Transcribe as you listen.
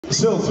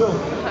So,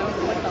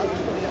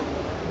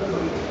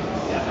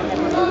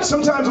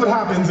 sometimes what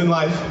happens in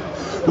life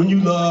when you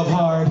love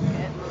hard,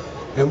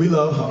 and we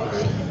love hard,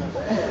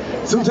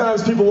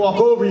 sometimes people walk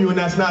over you and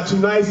that's not too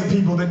nice to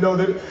people that know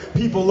that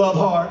people love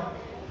hard.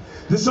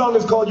 This song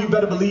is called You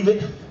Better Believe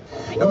It,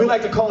 and we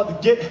like to call it the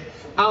Get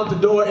Out the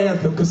Door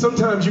anthem, because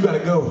sometimes you gotta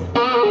go.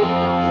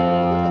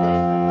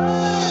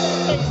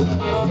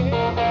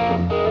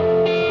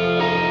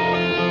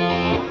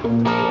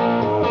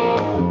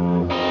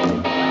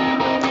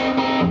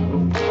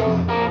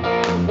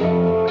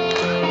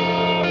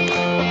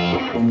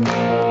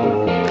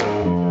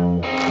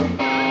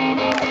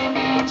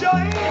 Put your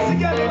hands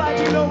together like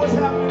you know what's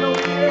happening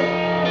over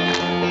here.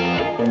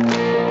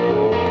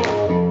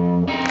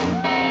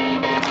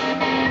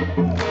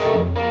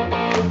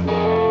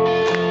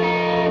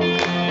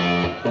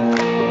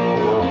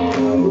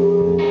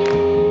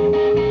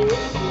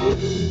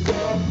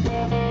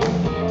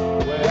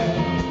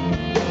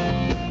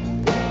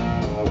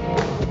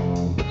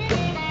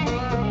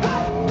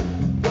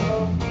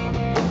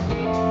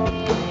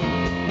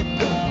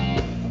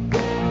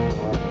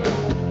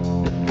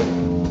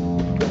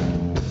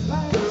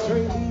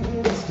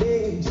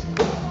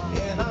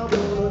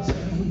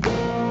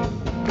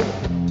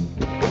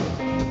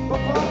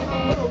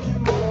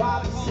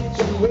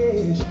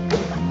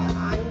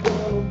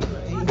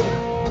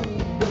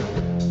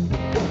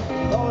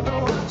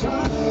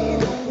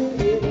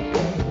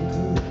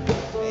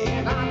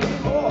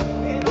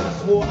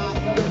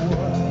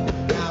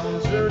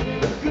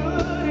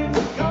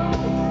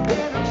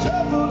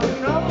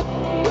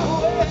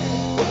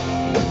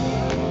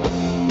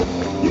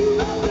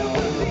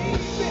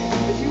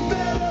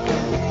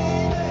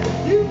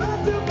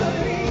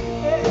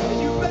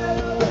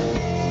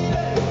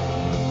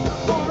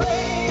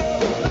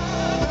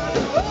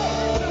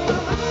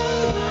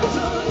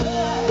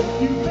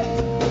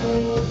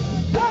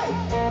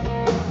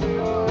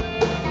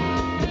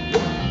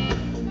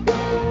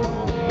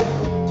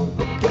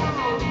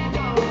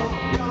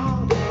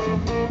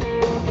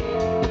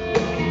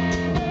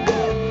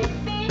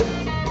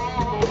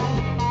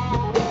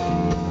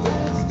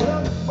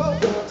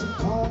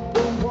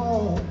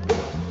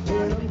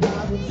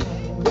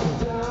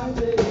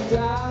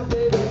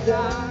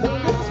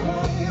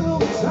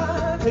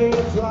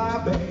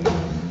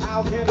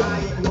 How can I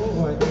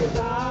ignore this?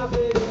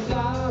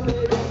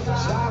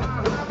 Shout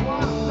out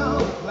one of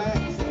the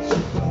glass that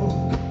you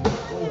broke.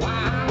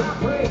 Why I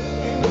pray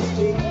and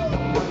mistake on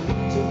my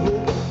knees to go.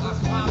 I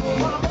swallow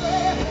my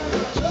breath and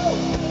I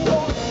choke.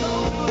 Going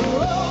on the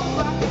road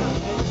like I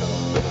go.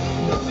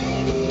 No,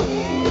 baby,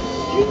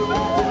 you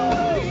better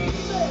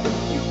believe it.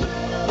 You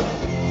better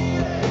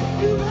believe it.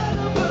 You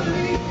better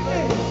believe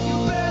it. You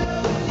better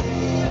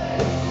believe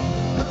it.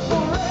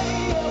 I'm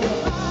ready to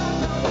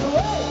find out the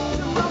way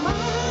to my mind.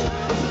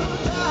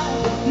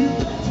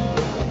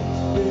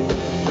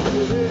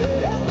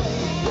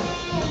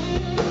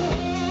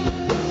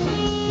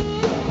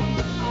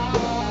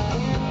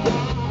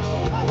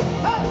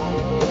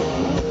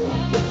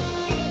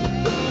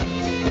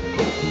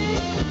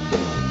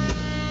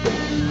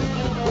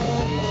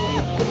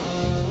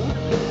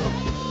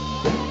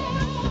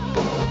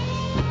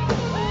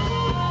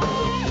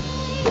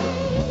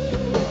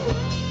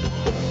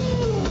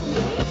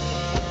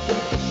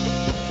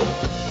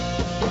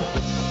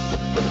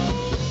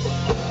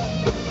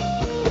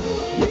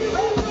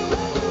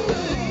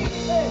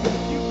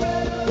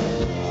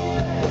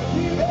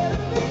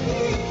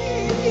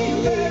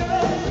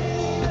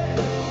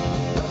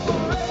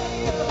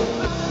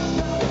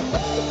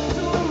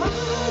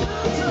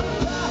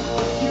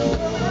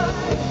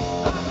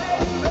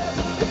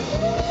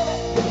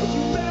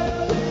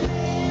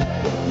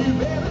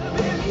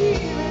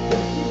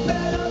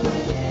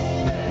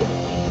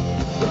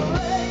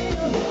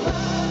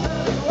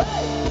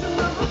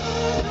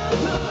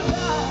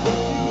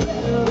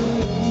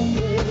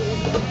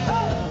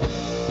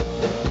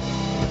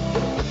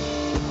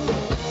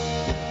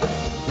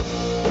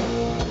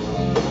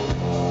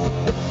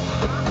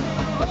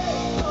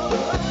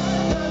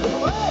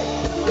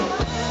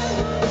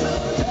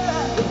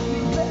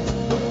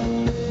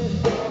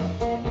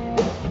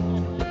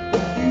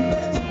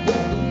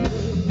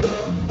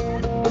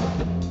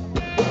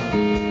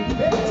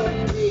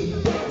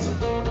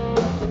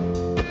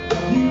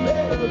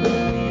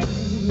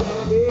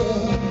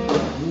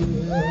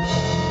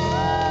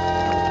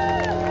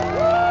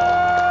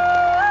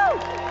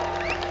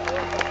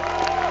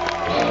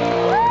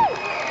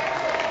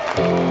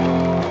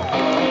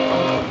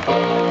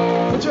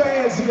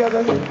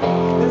 Together.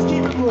 Let's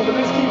keep it moving,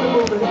 let's keep it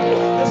moving,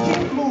 let's keep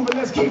it moving,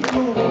 let's keep it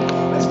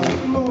moving, let's keep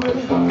it moving.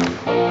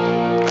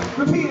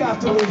 Repeat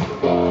after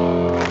me.